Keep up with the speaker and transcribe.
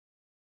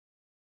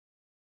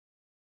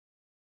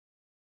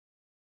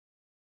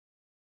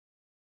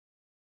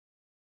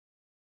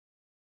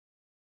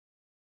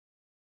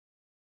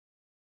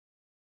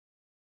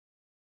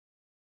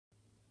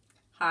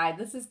Hi,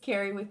 this is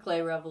Carrie with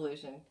Clay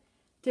Revolution.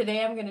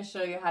 Today I'm going to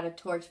show you how to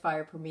torch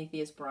fire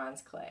Prometheus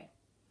Bronze Clay.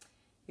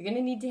 You're going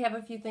to need to have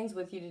a few things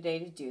with you today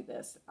to do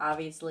this.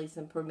 Obviously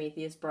some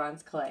Prometheus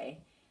Bronze Clay.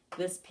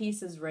 This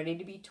piece is ready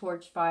to be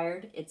torch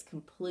fired. It's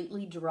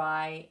completely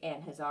dry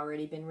and has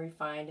already been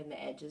refined and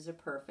the edges are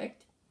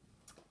perfect.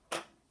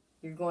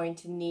 You're going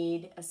to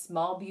need a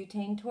small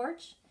butane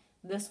torch.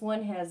 This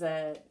one has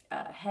a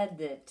head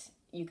that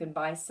you can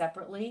buy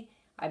separately.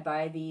 I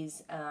buy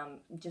these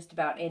just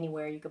about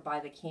anywhere. You could buy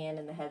the can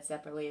and the head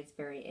separately. It's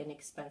very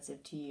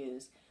inexpensive to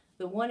use.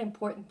 The one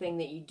important thing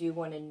that you do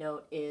want to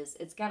note is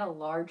it's got a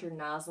larger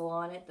nozzle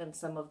on it than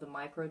some of the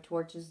micro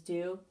torches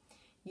do.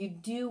 You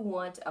do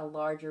want a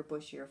larger,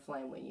 bushier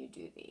flame when you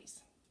do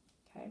these.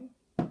 Okay.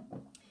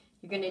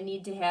 You're going to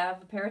need to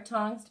have a pair of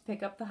tongs to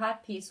pick up the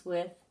hot piece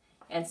with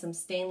and some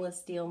stainless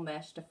steel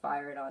mesh to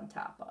fire it on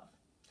top of.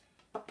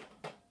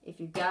 If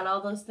you've got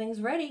all those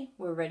things ready,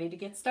 we're ready to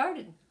get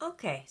started.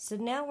 Okay, so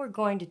now we're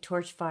going to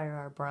torch fire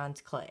our bronze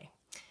clay.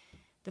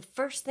 The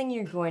first thing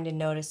you're going to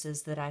notice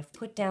is that I've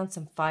put down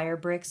some fire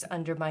bricks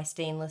under my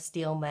stainless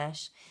steel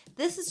mesh.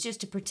 This is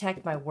just to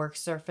protect my work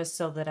surface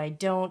so that I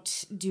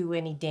don't do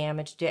any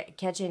damage,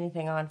 catch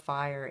anything on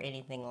fire or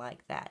anything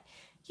like that.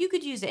 You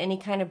could use any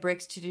kind of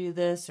bricks to do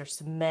this or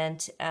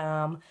cement.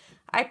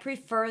 I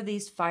prefer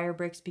these fire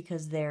bricks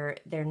because they're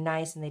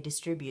nice and they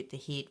distribute the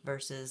heat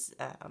versus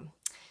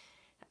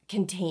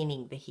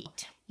containing the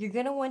heat. You're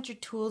going to want your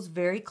tools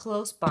very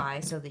close by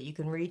so that you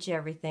can reach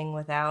everything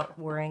without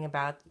worrying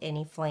about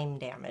any flame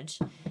damage.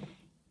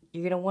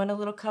 You're going to want a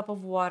little cup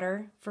of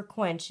water for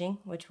quenching,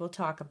 which we'll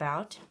talk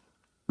about,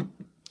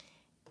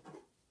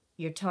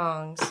 your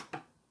tongs,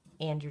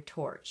 and your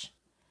torch.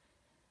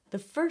 The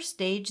first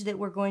stage that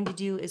we're going to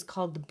do is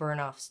called the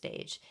burn-off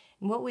stage.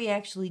 And what we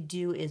actually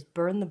do is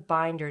burn the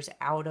binders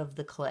out of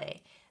the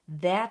clay.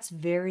 That's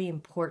very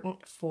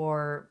important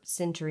for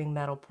sintering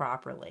metal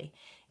properly.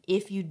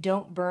 If you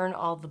don't burn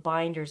all the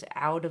binders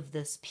out of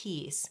this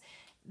piece,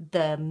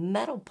 the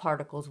metal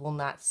particles will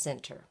not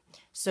sinter.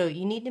 So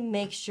you need to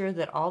make sure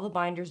that all the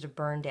binders are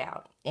burned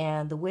out.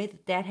 And the way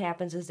that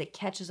happens is it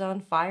catches on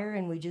fire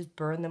and we just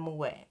burn them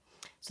away.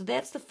 So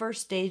that's the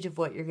first stage of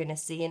what you're going to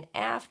see, and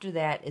after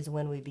that is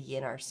when we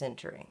begin our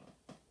sintering.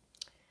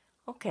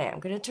 Okay,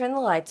 I'm going to turn the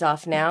lights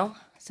off now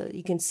so that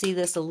you can see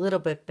this a little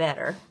bit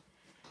better.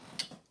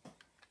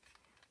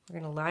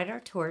 We're going to light our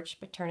torch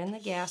by turning the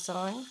gas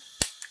on.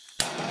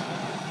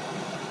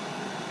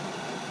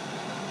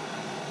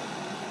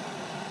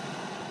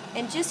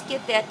 And just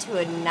get that to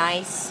a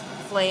nice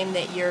flame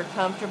that you're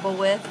comfortable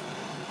with.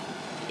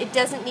 It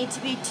doesn't need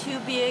to be too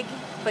big,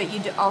 but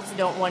you also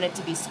don't want it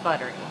to be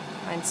sputtering.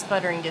 I'm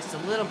sputtering just a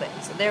little bit.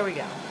 So there we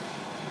go.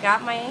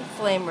 Got my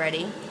flame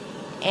ready,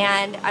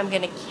 and I'm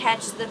going to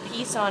catch the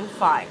piece on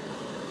fire.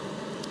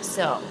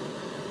 So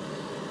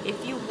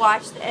if you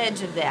watch the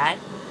edge of that,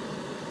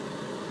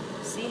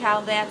 see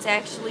how that's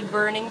actually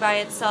burning by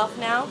itself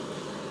now?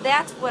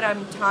 That's what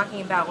I'm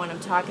talking about when I'm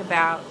talking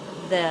about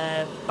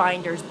the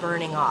binders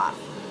burning off.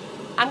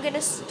 I'm going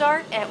to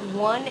start at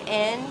one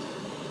end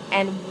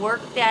and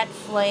work that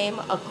flame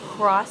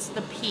across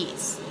the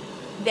piece.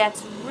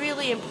 That's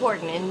really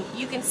important, and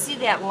you can see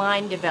that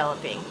line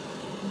developing.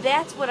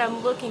 That's what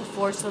I'm looking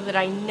for so that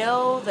I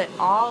know that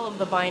all of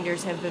the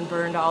binders have been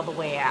burned all the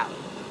way out.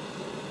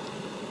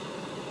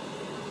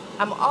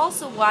 I'm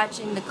also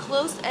watching the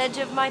close edge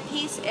of my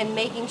piece and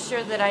making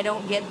sure that I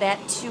don't get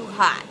that too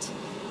hot.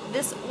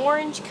 This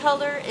orange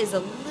color is a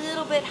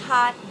little bit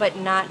hot, but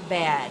not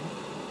bad.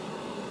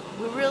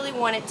 We really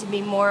want it to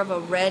be more of a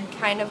red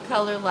kind of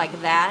color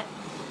like that.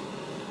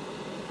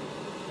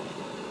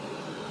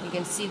 You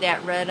can see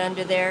that red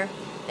under there.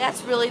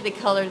 That's really the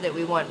color that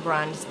we want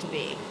bronze to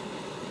be.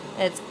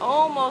 It's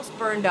almost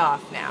burned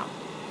off now.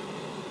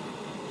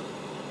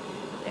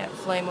 That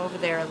flame over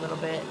there a little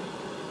bit.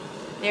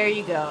 There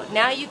you go.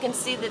 Now you can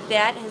see that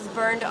that has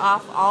burned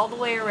off all the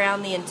way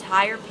around the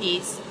entire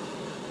piece.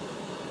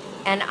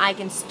 And I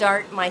can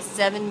start my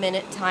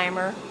 7-minute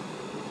timer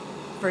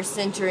for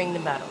sintering the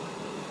metal.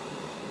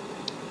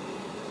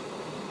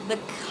 The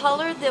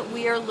color that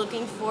we are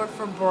looking for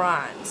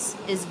bronze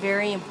is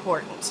very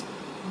important.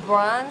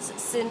 Bronze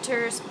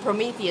sinters,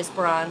 Prometheus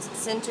bronze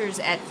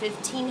sinters at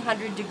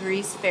 1500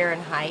 degrees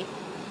Fahrenheit.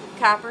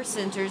 Copper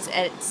sinters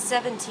at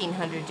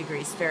 1700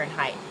 degrees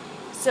Fahrenheit.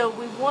 So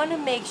we want to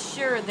make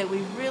sure that we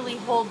really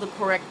hold the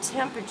correct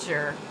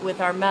temperature with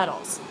our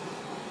metals.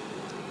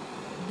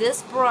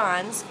 This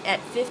bronze at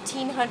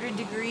 1500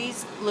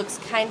 degrees looks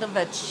kind of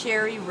a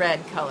cherry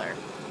red color.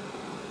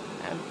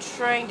 I'm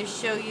trying to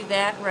show you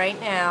that right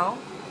now.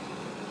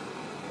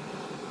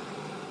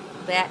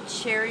 That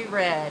cherry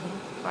red.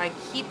 If I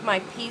keep my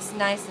piece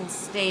nice and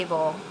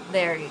stable,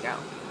 there you go.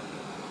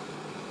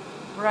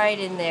 Right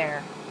in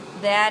there.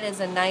 That is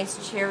a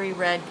nice cherry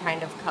red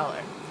kind of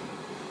color.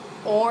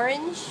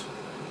 Orange,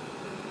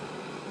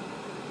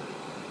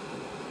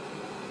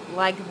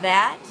 like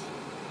that,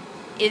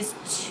 is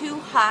too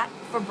hot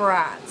for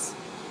bronze.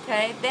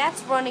 Okay,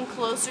 that's running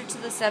closer to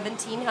the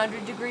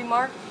 1700 degree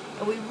mark,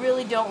 and we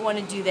really don't want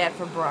to do that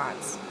for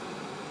bronze.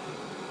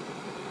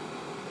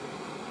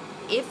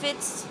 if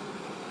it's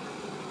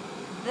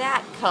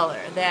that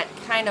color, that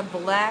kind of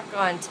black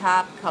on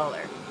top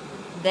color,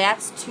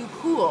 that's too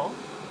cool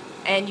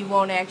and you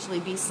won't actually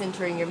be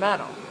sintering your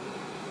metal.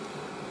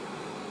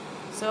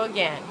 So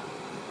again,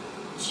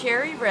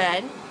 cherry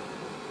red,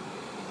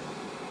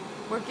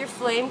 work your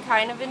flame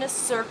kind of in a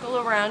circle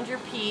around your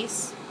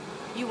piece.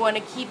 You want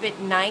to keep it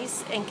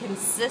nice and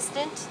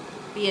consistent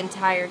the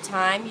entire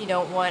time. You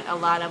don't want a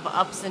lot of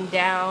ups and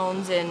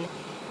downs and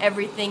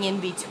everything in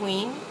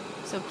between.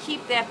 So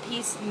keep that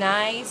piece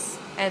nice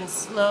and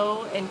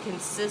slow and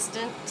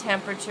consistent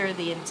temperature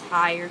the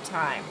entire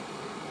time.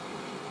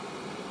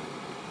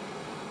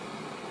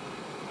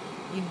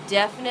 You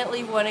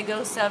definitely want to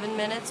go 7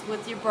 minutes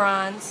with your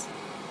bronze.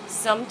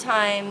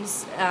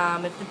 Sometimes,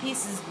 if the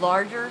piece is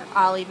larger,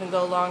 I'll even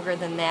go longer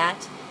than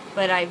that,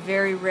 but I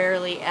very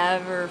rarely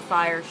ever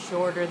fire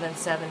shorter than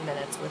 7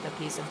 minutes with a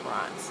piece of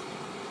bronze.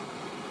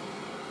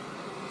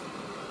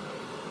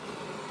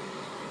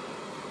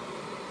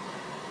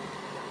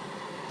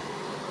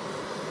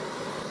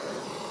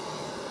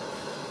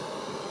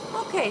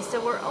 Okay,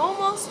 so we're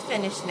almost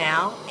finished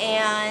now,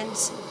 and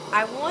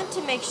I want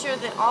to make sure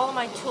that all of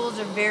my tools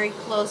are very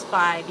close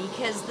by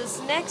because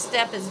this next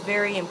step is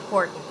very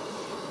important.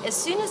 As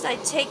soon as I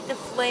take the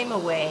flame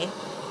away,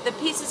 the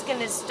piece is going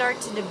to start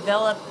to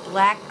develop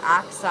black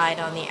oxide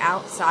on the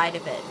outside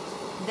of it.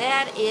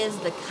 That is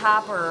the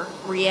copper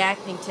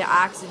reacting to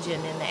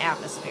oxygen in the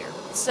atmosphere.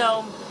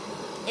 So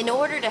in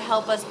order to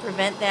help us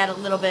prevent that a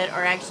little bit,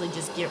 or actually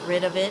just get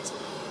rid of it,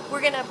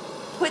 we're going to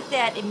put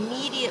that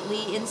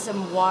immediately in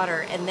some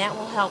water, and that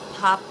will help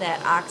pop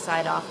that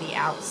oxide off the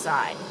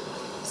outside.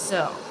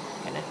 So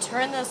I'm going to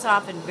turn this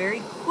off and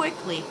very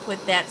quickly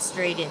put that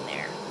straight in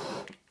there.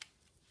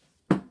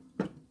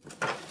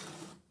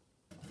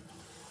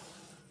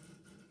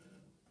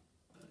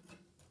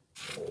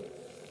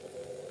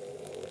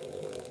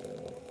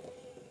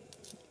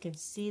 You can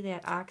see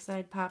that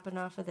oxide popping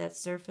off of that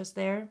surface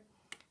there.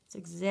 It's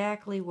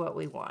exactly what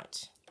we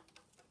want.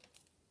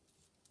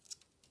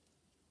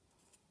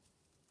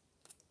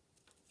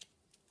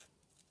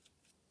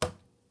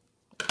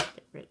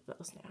 Get rid of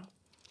those now.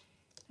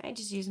 I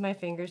just use my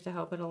fingers to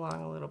help it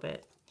along a little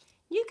bit.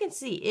 You can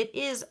see it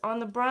is,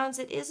 on the bronze,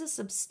 it is a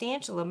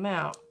substantial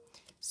amount.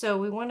 So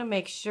we want to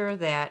make sure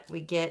that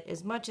we get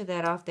as much of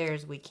that off there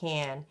as we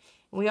can.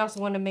 We also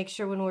want to make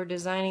sure when we're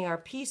designing our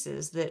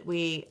pieces that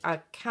we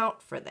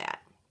account for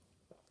that.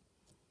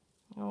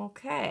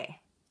 Okay.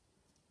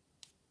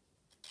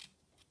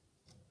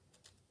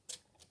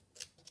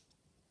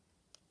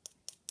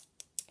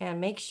 And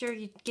make sure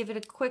you give it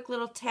a quick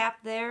little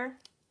tap there.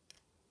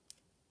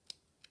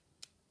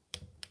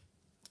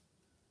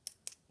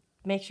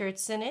 Make sure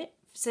it's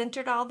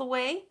centered all the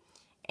way,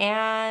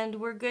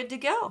 and we're good to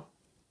go.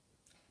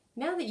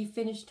 Now that you've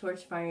finished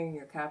torch firing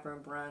your copper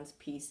and bronze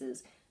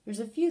pieces, there's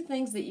a few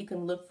things that you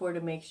can look for to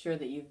make sure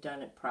that you've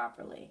done it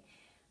properly.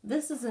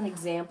 This is an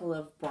example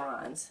of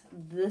bronze.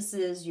 This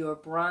is your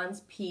bronze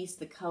piece,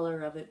 the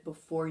color of it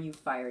before you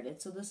fired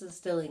it. So this is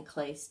still in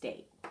clay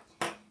state.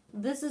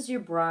 This is your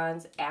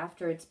bronze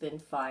after it's been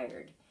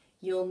fired.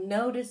 You'll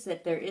notice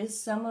that there is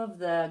some of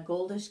the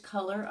goldish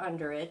color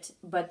under it,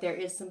 but there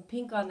is some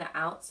pink on the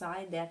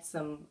outside. That's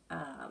some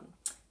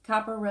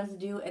copper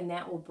residue, and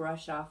that will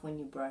brush off when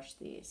you brush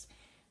these.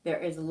 There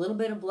is a little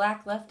bit of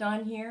black left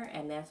on here,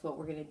 and that's what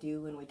we're going to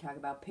do when we talk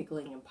about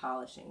pickling and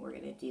polishing. We're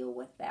going to deal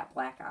with that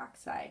black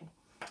oxide.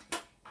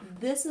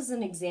 This is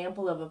an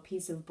example of a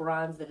piece of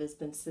bronze that has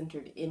been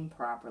sintered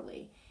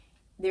improperly.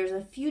 There's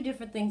a few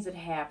different things that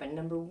happen.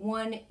 Number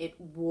one, it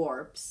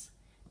warps.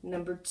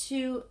 Number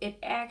two, it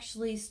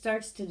actually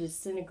starts to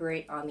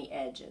disintegrate on the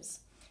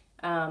edges.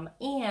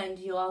 And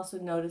you'll also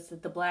notice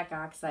that the black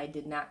oxide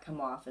did not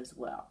come off as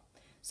well.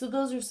 So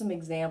those are some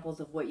examples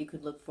of what you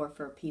could look for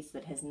a piece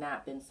that has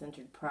not been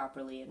sintered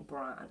properly in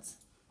bronze.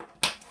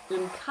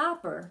 In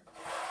copper,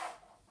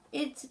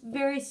 it's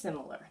very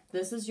similar.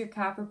 This is your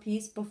copper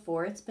piece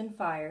before it's been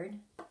fired.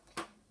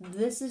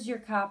 This is your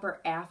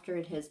copper after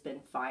it has been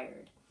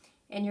fired.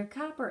 And your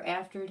copper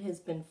after it has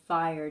been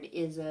fired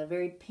is a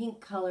very pink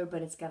color,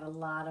 but it's got a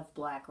lot of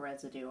black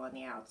residue on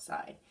the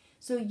outside.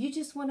 So you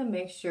just want to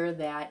make sure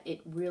that it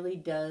really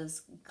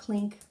does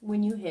clink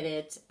when you hit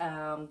it,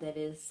 that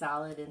is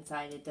solid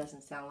inside. It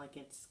doesn't sound like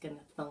it's going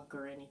to thunk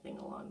or anything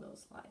along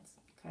those lines.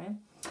 Okay.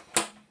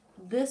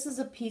 This is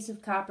a piece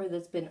of copper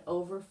that's been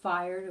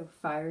over-fired or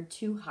fired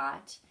too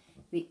hot.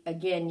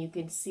 Again, you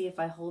can see if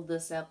I hold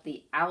this up,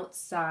 the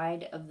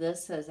outside of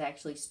this has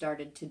actually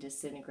started to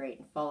disintegrate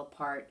and fall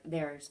apart.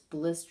 There's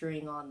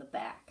blistering on the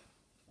back.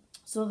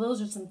 So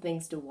those are some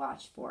things to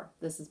watch for.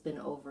 This has been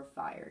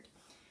over-fired.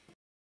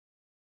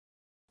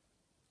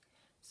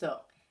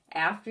 So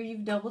after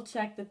you've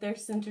double-checked that they're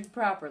sintered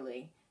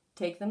properly,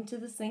 take them to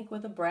the sink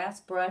with a brass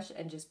brush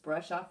and just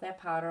brush off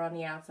that powder on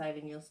the outside,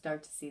 and you'll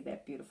start to see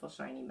that beautiful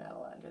shiny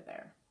metal under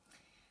there.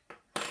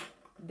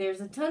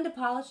 There's a ton to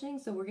polishing,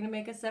 so we're going to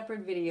make a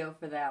separate video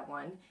for that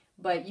one.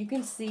 But you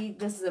can see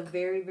this is a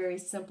very, very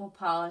simple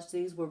polish.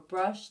 These were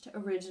brushed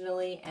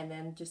originally and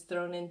then just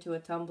thrown into a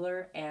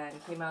tumbler and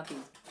came out these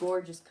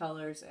gorgeous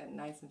colors and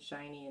nice and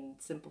shiny and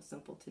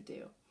simple to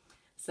do.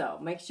 So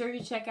make sure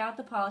you check out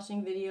the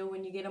polishing video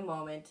when you get a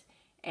moment.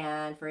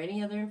 And for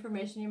any other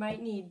information you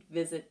might need,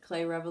 visit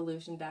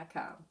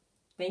clayrevolution.com.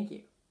 Thank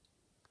you.